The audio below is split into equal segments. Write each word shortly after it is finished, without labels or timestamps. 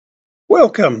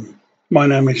Welcome, my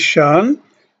name is Shaan,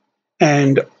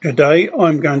 and today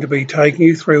I'm going to be taking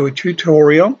you through a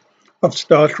tutorial of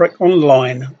Star Trek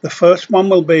Online. The first one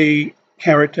will be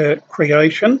character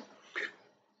creation.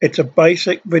 It's a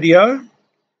basic video.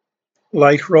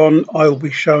 Later on I'll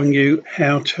be showing you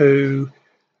how to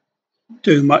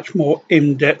do much more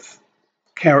in-depth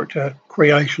character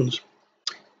creations.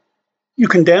 You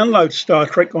can download Star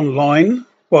Trek Online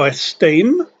via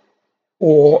Steam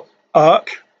or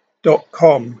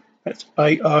arc.com. That's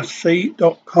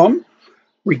arc.com.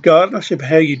 Regardless of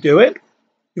how you do it,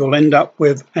 you'll end up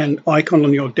with an icon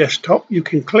on your desktop you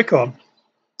can click on.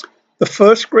 The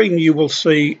first screen you will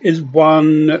see is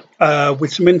one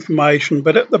with some information,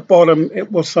 but at the bottom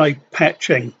it will say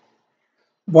patching.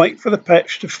 Wait for the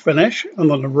patch to finish,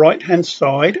 and on the right hand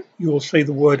side you will see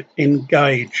the word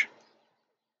engage.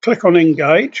 Click on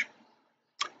engage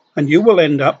and you will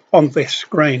end up on this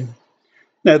screen.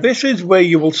 Now this is where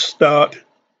you will start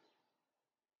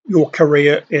your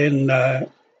career in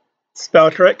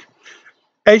Star Trek.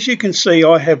 As you can see,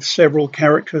 I have several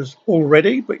characters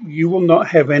already, but you will not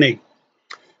have any.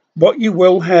 What you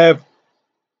will have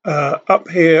up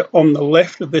here on the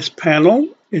left of this panel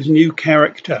is new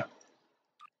character.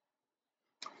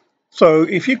 So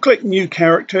if you click new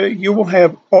character, you will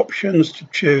have options to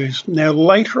choose. Now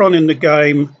later on in the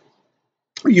game,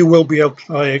 you will be able to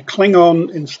play a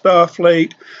Klingon in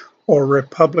Starfleet or a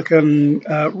Republican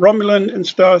Romulan in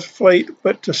Starfleet,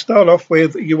 but to start off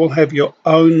with, you will have your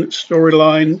own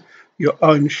storyline, your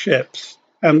own ships,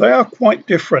 and they are quite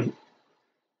different.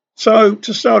 So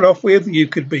to start off with, you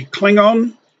could be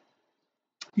Klingon,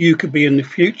 you could be in the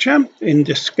future, in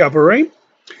Discovery.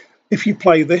 If you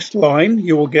play this line,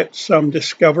 you will get some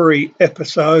Discovery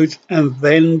episodes and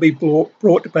then be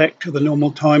brought back to the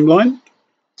normal timeline.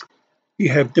 You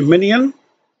have Dominion,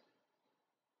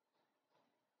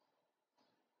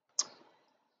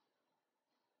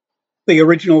 the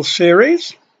original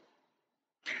series,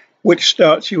 which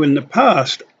starts you in the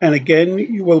past, and again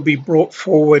you will be brought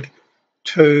forward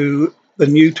to the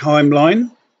new timeline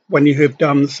when you have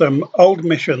done some old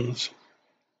missions.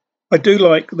 I do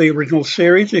like the original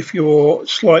series. If you're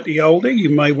slightly older,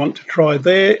 you may want to try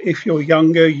there. If you're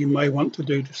younger, you may want to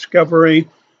do Discovery.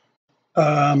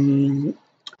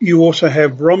 You also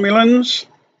have Romulans.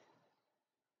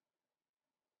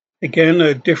 Again,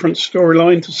 a different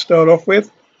storyline to start off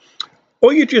with.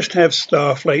 Or you just have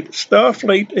Starfleet.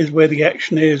 Starfleet is where the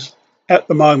action is at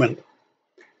the moment.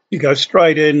 You go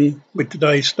straight in with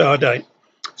today's star date.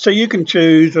 So you can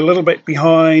choose a little bit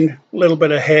behind, a little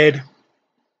bit ahead.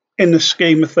 In the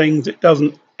scheme of things, it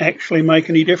doesn't actually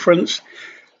make any difference.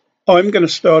 I'm going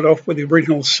to start off with the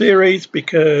original series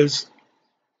because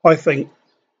I think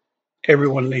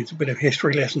everyone needs a bit of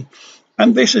history lesson.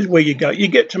 And this is where you go. You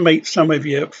get to meet some of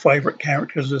your favorite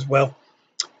characters as well.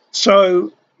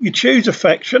 So you choose a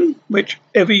faction,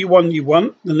 whichever one you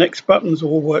want. The next buttons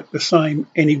all work the same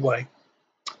anyway.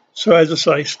 So as I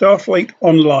say, Starfleet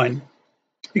Online.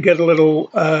 You get a little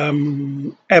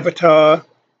avatar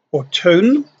or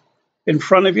toon in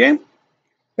front of you,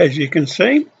 as you can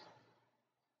see.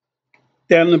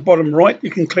 Down the bottom right,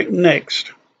 you can click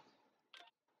Next.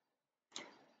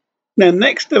 Now,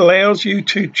 Next allows you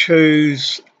to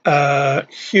choose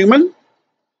human,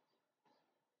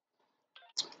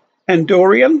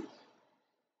 Andorian,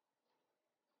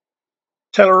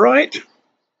 Tellarite,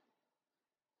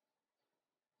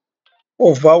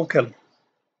 or Vulcan.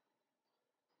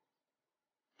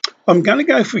 I'm going to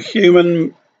go for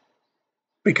human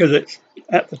because it's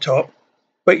at the top,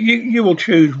 but you will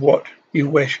choose what you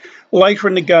wish. Later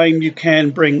in the game, you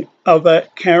can bring other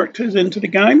characters into the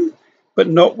game, but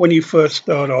not when you first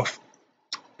start off.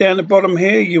 Down the bottom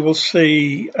here, you will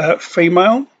see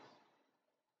female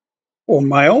or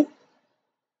male.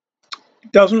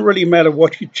 It doesn't really matter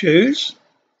what you choose.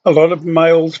 A lot of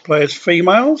males play as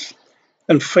females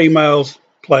and females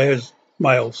play as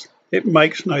males. It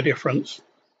makes no difference.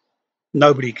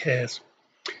 Nobody cares.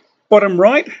 Bottom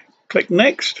right, click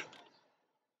Next.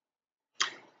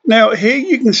 Now here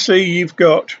you can see you've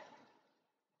got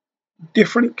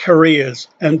different careers,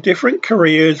 and different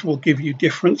careers will give you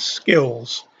different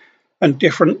skills and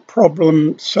different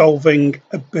problem solving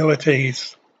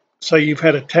abilities. So you've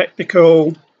had a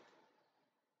tactical,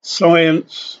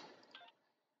 science,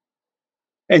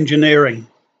 engineering.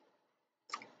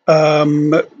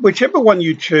 Whichever one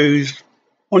you choose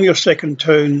on your second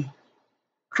toon,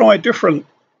 try a different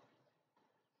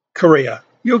career.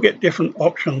 You'll get different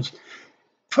options.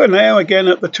 For now, again,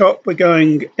 at the top, we're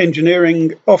going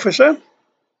engineering officer,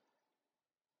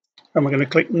 and we're going to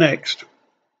click Next.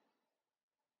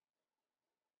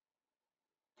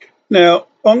 Now,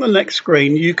 on the next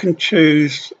screen, you can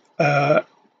choose the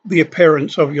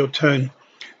appearance of your toon.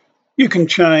 You can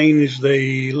change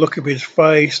the look of his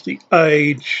face, the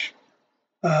age,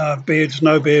 beards,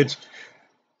 no beards,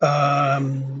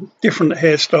 different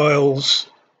hairstyles,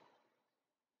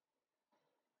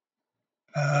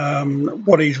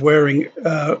 what he's wearing,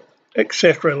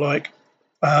 etc. Like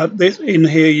this in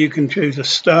here, you can choose a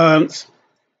stance,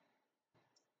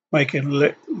 make it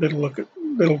look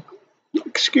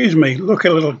a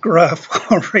little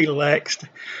gruff or relaxed.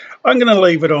 I'm going to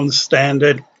leave it on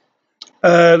standard.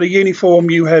 The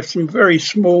uniform, you have some very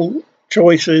small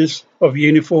choices of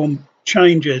uniform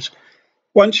changes.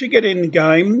 Once you get in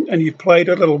game and you've played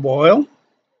a little while,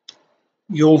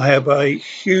 you'll have a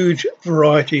huge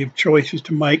variety of choices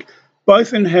to make,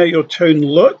 both in how your toon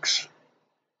looks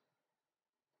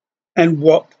and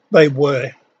what they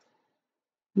wear.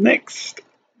 Next,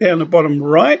 down the bottom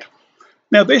right.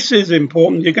 Now this is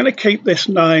important. You're going to keep this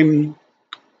name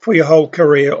for your whole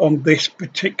career on this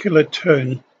particular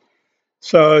toon.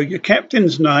 So your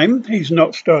captain's name, he's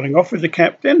not starting off as a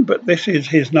captain, but this is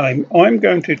his name. I'm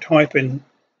going to type in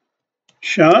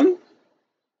Shaan.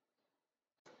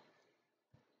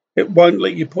 It won't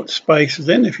let you put spaces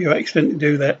in if you accidentally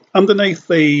do that. Underneath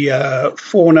the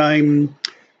forename,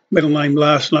 middle name,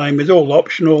 last name is all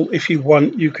optional. If you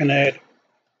want, you can add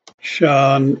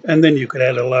Shaan, and then you could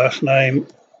add a last name.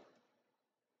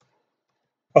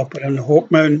 I'll put in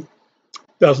Hawkmoon,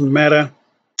 doesn't matter.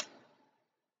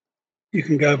 You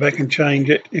can go back and change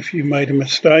it if you made a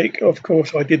mistake. Of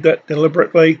course, I did that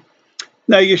deliberately.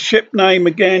 Now your ship name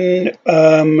again,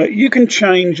 you can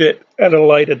change it at a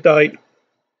later date.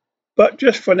 But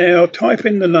just for now, type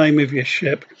in the name of your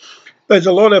ship. There's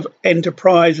a lot of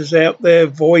enterprises out there,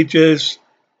 voyages.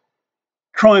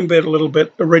 Try and be a little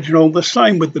bit original. The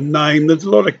same with the name. There's a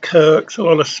lot of Kirks, a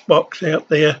lot of Spocks out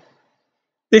there.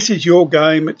 This is your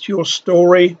game. It's your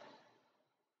story.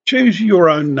 Choose your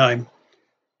own name.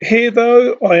 Here,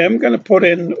 though, I am going to put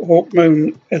in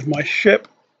Hawkmoon as my ship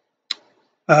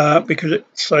because it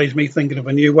saves me thinking of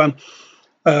a new one.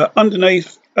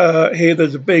 Underneath here,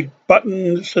 there's a big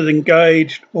button that says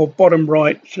engaged, or bottom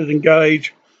right says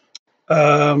engage.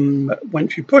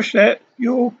 Once you push that,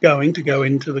 you're going to go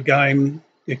into the game.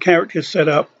 Your character's set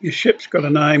up, your ship's got a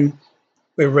name.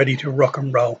 We're ready to rock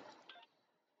and roll.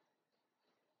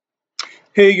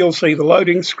 Here you'll see the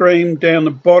loading screen. Down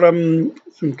the bottom,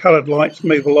 some coloured lights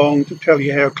move along to tell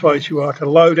you how close you are to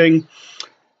loading.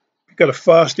 If you've got a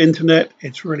fast internet,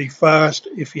 it's really fast.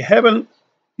 If you haven't,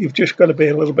 you've just got to be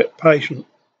a little bit patient.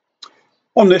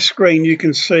 On this screen, you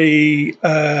can see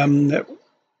that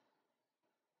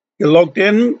you're logged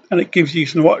in and it gives you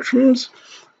some options.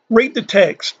 Read the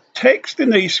text. Text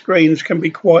in these screens can be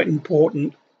quite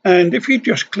important. And if you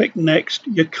just click next,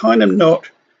 you're kind of not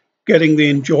getting the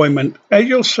enjoyment. As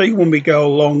you'll see when we go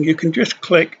along, you can just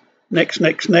click next,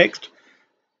 next, next.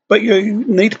 But you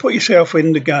need to put yourself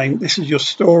in the game. This is your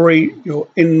story. You're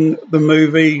in the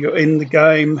movie. You're in the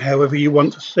game, however you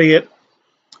want to see it.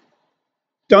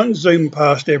 Don't zoom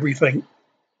past everything.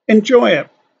 Enjoy it.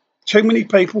 Too many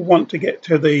people want to get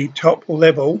to the top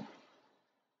level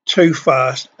too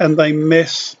fast and they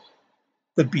miss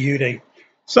the beauty.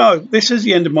 So this is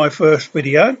the end of my first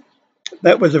video.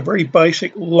 That was a very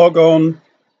basic log on,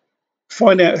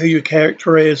 find out who your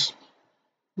character is,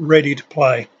 ready to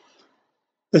play.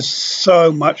 There's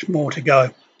so much more to go.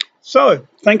 So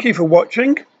thank you for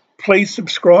watching. Please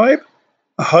subscribe.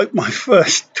 I hope my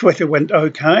first Twitter went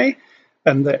okay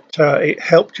and that it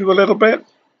helped you a little bit.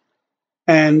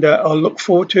 And I'll look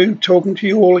forward to talking to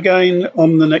you all again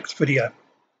on the next video.